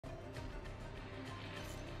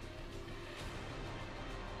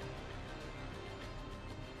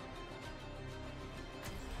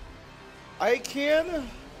I can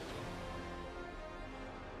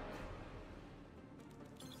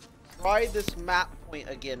try this map point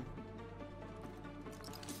again.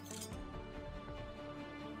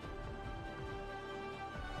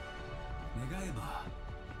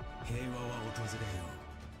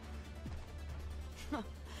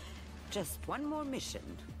 Just one more mission.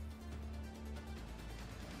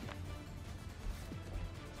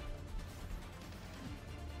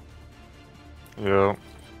 Yeah.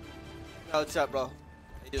 Oh, what's up, bro? How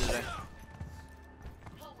you doing today?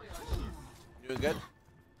 You doing good?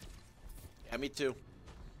 Yeah, me too.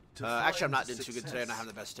 Actually, I'm not doing too good today. I'm not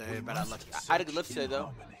having the best day, but I'm lucky. I had a good lift today,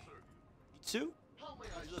 though. You too? How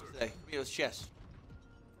did you lift today? It was chest.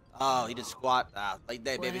 Oh, he did squat. Leg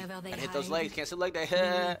day, baby. Gotta hit those legs. Can't sit leg day.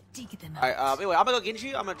 Alright, anyway, I'm gonna go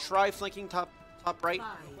Genji. I'm gonna try flanking top right.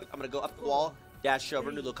 I'm gonna go up the wall, dash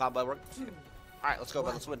over, do a little combo work. Alright, let's go,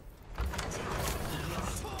 bud. Let's win.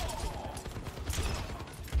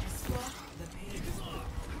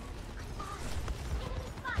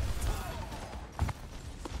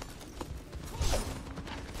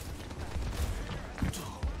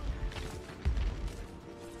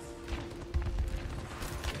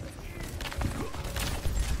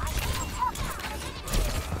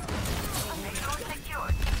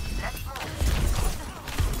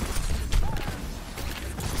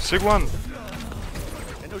 Sig one.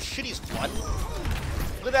 I know shitty's fun.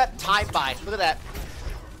 Look at that time buy. Look at that.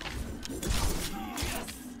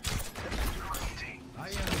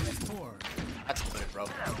 That's good, bro.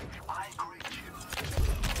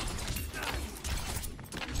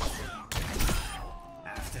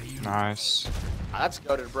 Nice. That's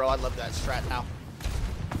goated, bro. I love that strat now.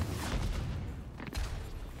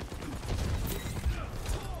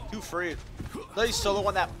 Too free. Let me solo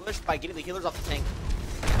on that push by getting the healers off the tank.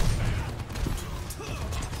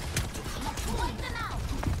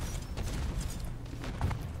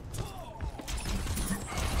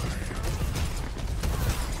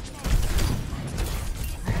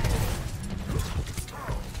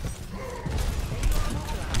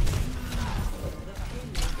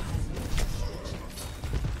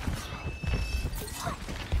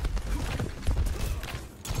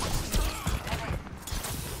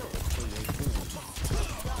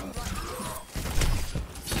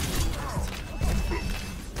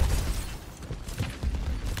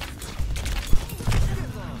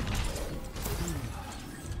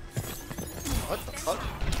 What the fuck?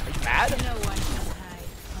 Are you mad? No one can hide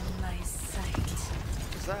from my sight.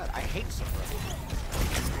 What is that? I hate Summer.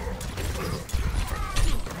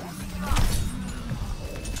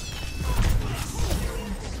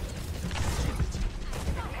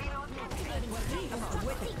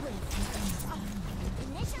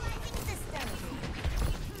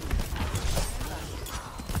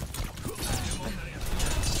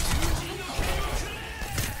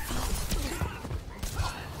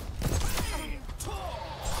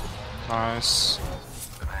 Nice.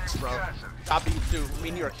 Bro, stop you too. Me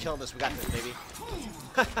and you are killing this. We got this, baby.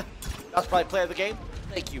 That was probably play of the game.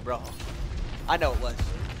 Thank you, bro. I know it was.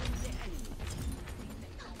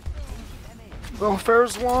 Well,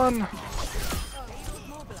 Fair's won.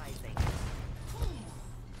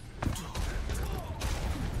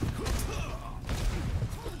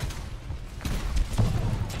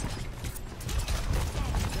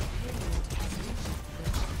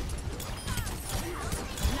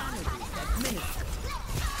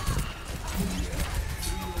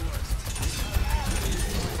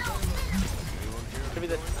 Give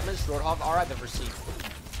me the most Roadhog R I've ever seen.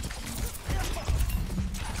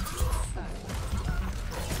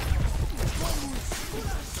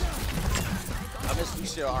 Dumbest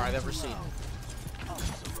Lucio R I've ever seen.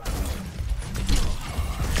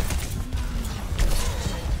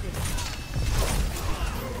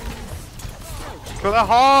 Kill that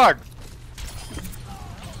hog!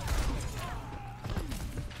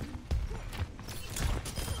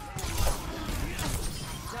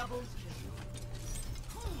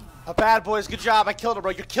 Not bad, boys. Good job. I killed it,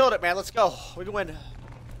 bro. You killed it, man. Let's go. We can win.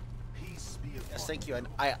 Yes, thank you.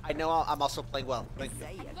 I know I'm also playing well. Thank you.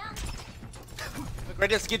 The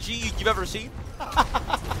greatest Genji you've ever seen.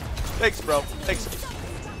 Thanks, bro. Thanks.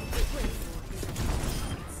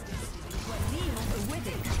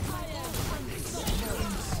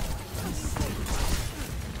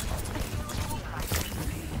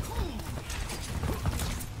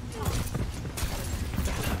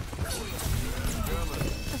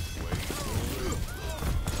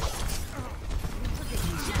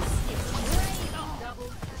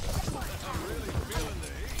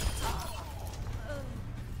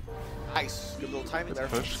 Nice. Good little timing there.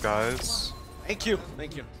 Push, guys. Thank you.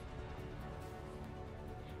 Thank you.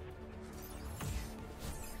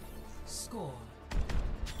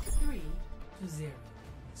 0.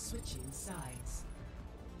 Switching sides.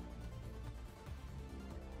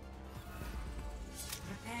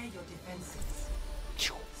 Prepare your defenses.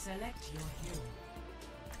 Select your hero.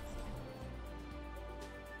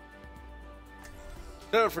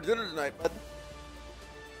 Dinner for dinner tonight, bud.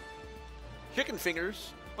 Chicken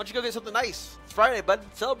fingers. Why don't you go get something nice? It's Friday, bud.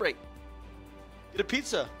 Celebrate. Get a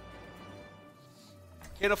pizza.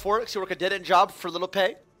 Can't afford it because you work a dead-end job for little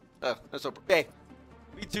pay? Oh, that's so... Hey,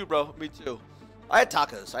 me too, bro. Me too. I had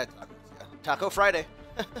tacos. Yeah. Taco Friday.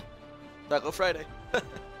 Taco Friday.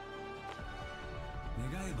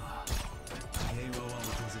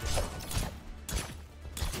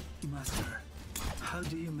 Master, how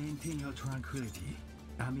do you maintain your tranquility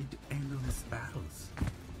amid endless battles?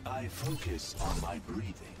 I focus on my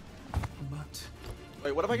breathing. But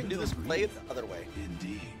Wait, what if I can do this play it the other way?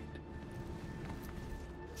 Indeed.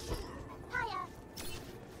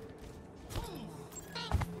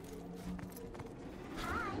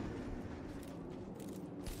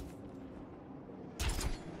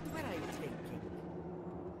 What are you thinking?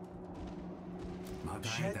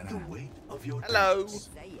 Shed the weight of your Hello. doubts,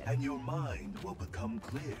 and your mind will become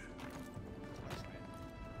clear.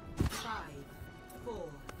 5, 4,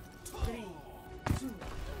 3, 2,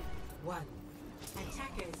 1.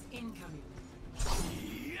 Attackers incoming.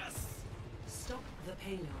 Yes! Stop the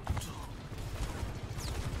payload.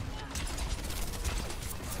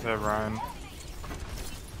 Yeah, Ryan.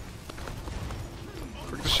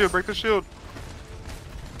 Break the shield, break the shield.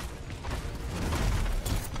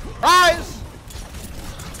 Rise!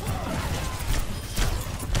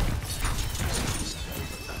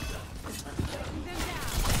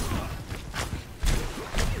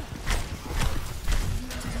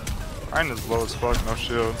 Ryan is low as fuck, no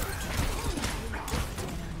shield.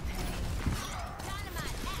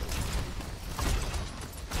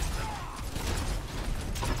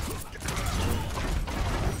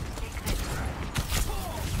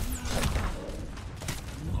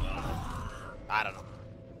 I don't know.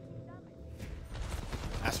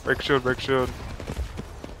 Break shield, break shield.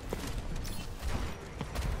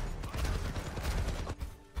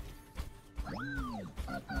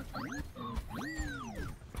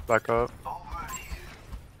 Back up.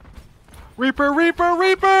 Reaper, Reaper,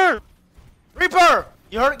 Reaper! Reaper!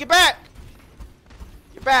 You heard it? Get back!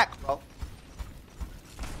 Get back, bro.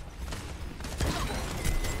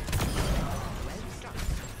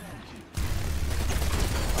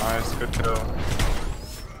 Nice, good kill.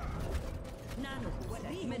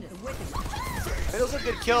 It was a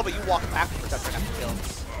good kill, but you walked backwards after that kill.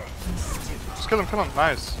 Just kill him,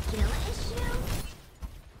 nice.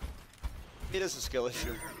 It is a skill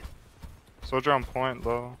issue. Soldier on point,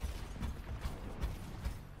 low.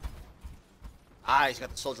 Ah, he's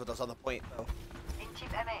got the soldier with us on the point, though.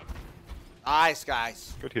 Nice,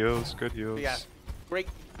 guys. Good heals, good heals. But yeah, great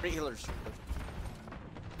healers.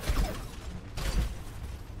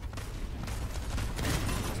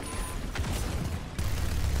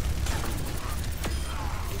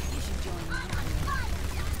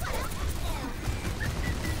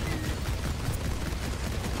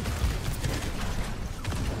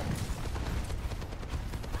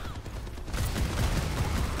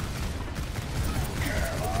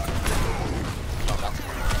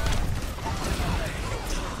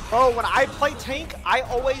 Bro, when I play tank, I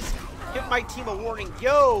always give my team a warning.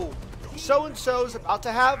 Yo, so-and-so's about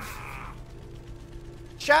to have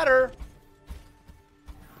shatter.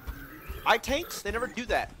 My tanks, they never do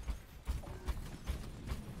that.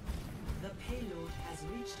 The payload has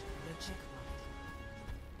reached the checkpoint.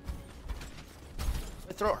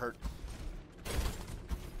 My throat hurt.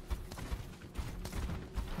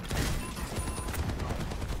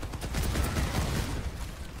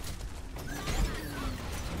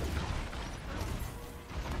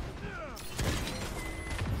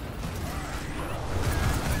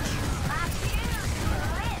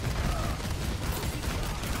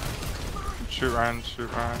 Shoot Ryan,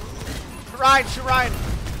 shoot Ryan. Shoot Ryan.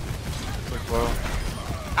 Click low.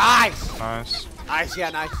 Nice. Nice. Nice,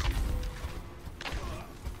 yeah, nice.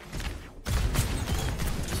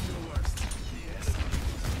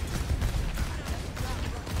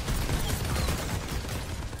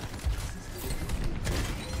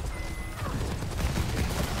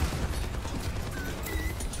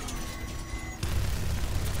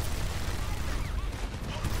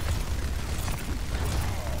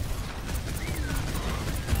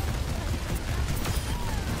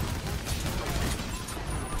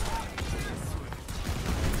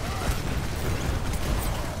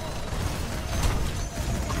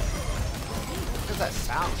 That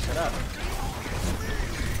sound, shut up.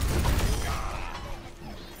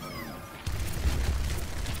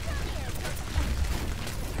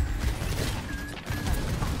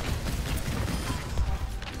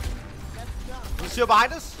 Lucio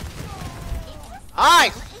behind us.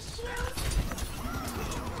 Nice.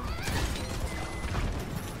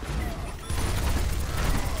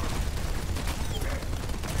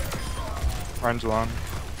 Ryan's long.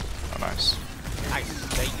 Oh, nice.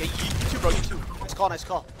 Nice. Yeah, you too, bro. You too. Nice call. Nice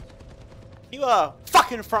call. You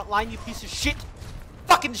fucking front line, you piece of shit.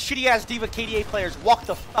 Fucking shitty ass Diva KDA players. Walk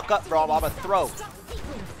the fuck up, bro. I'm gonna throw.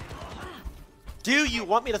 Do you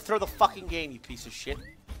want me to throw the fucking game, you piece of shit?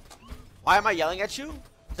 Why am I yelling at you?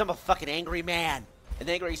 Because I'm a fucking angry man. An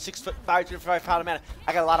angry 6'5", 205-pound man.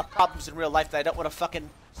 I got a lot of problems in real life that I don't want to fucking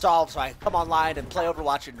solve, so I come online and play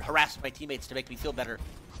Overwatch and harass my teammates to make me feel better.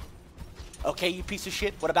 Okay, you piece of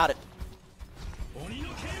shit? What about it?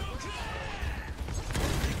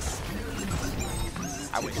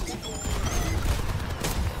 I wish.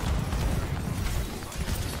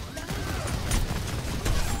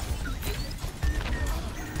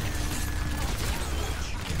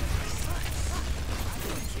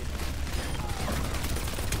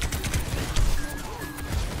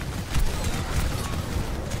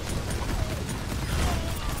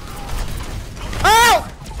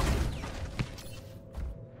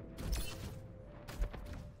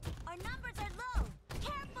 Our numbers are low.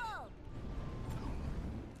 Careful.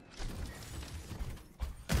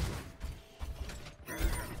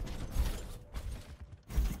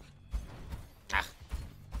 Ah.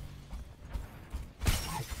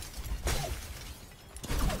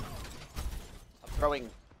 I'm throwing.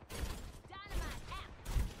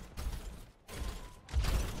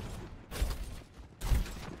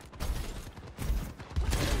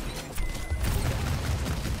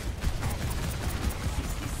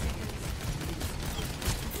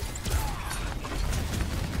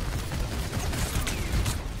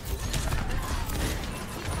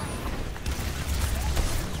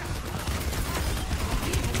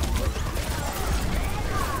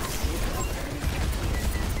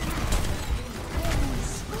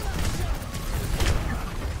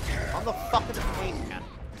 I'm the fucking pain, man.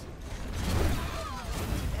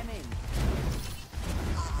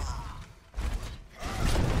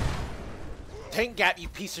 Tank gap, you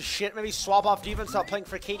piece of shit. Maybe swap off defense, stop playing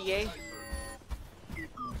for KDA.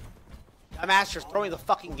 I'm Aster throwing the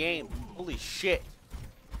fucking game. Holy shit.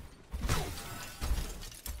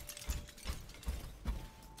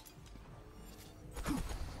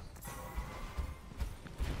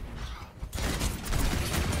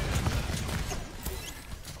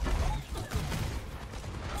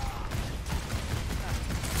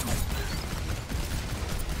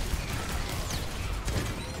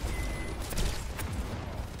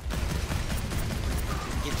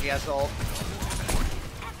 Get you asshole.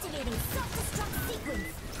 Activating self-destruct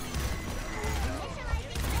sequence.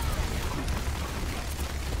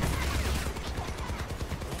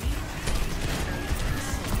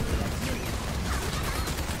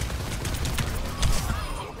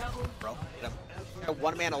 Bro, get him.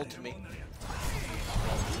 One-man ult to me.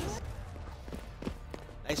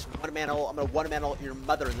 Nice one-man ult. I'm gonna one-man ult your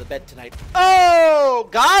mother in the bed tonight. Oh,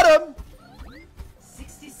 got him!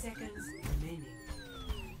 60 seconds remaining.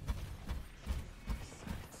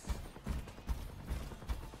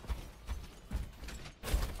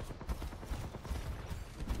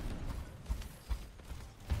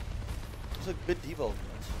 It's a good Devo.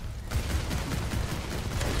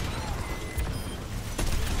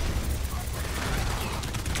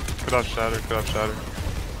 Could have shatter, could have shatter.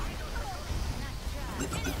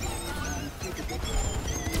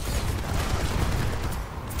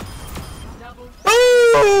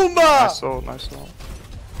 Boom! Nice ult, nice ult.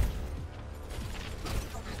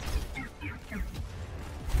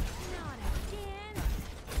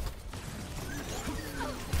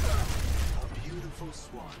 A beautiful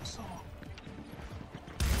swan song.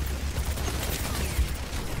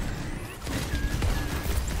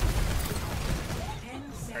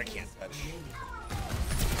 I can't touch.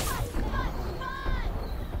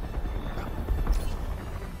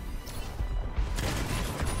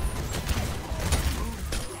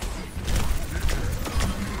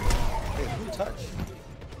 Hey, who touched?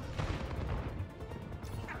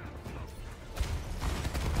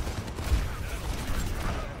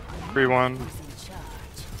 Free one.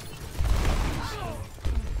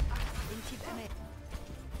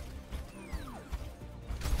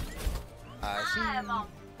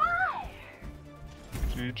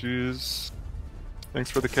 GG's.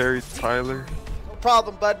 Thanks for the carry, Tyler. No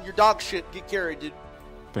problem, bud. Your dog shit. Get carried, dude.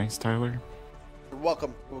 Thanks, Tyler. You're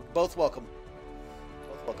welcome. We're both welcome.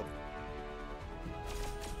 Both welcome.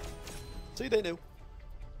 See, they knew.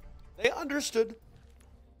 They understood.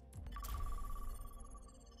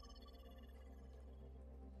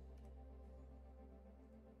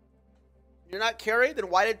 You're not carry, then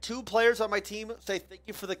why did 2 players on my team say thank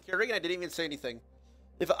you for the carry and I didn't even say anything?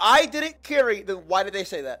 If I didn't carry, then why did they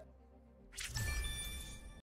say that?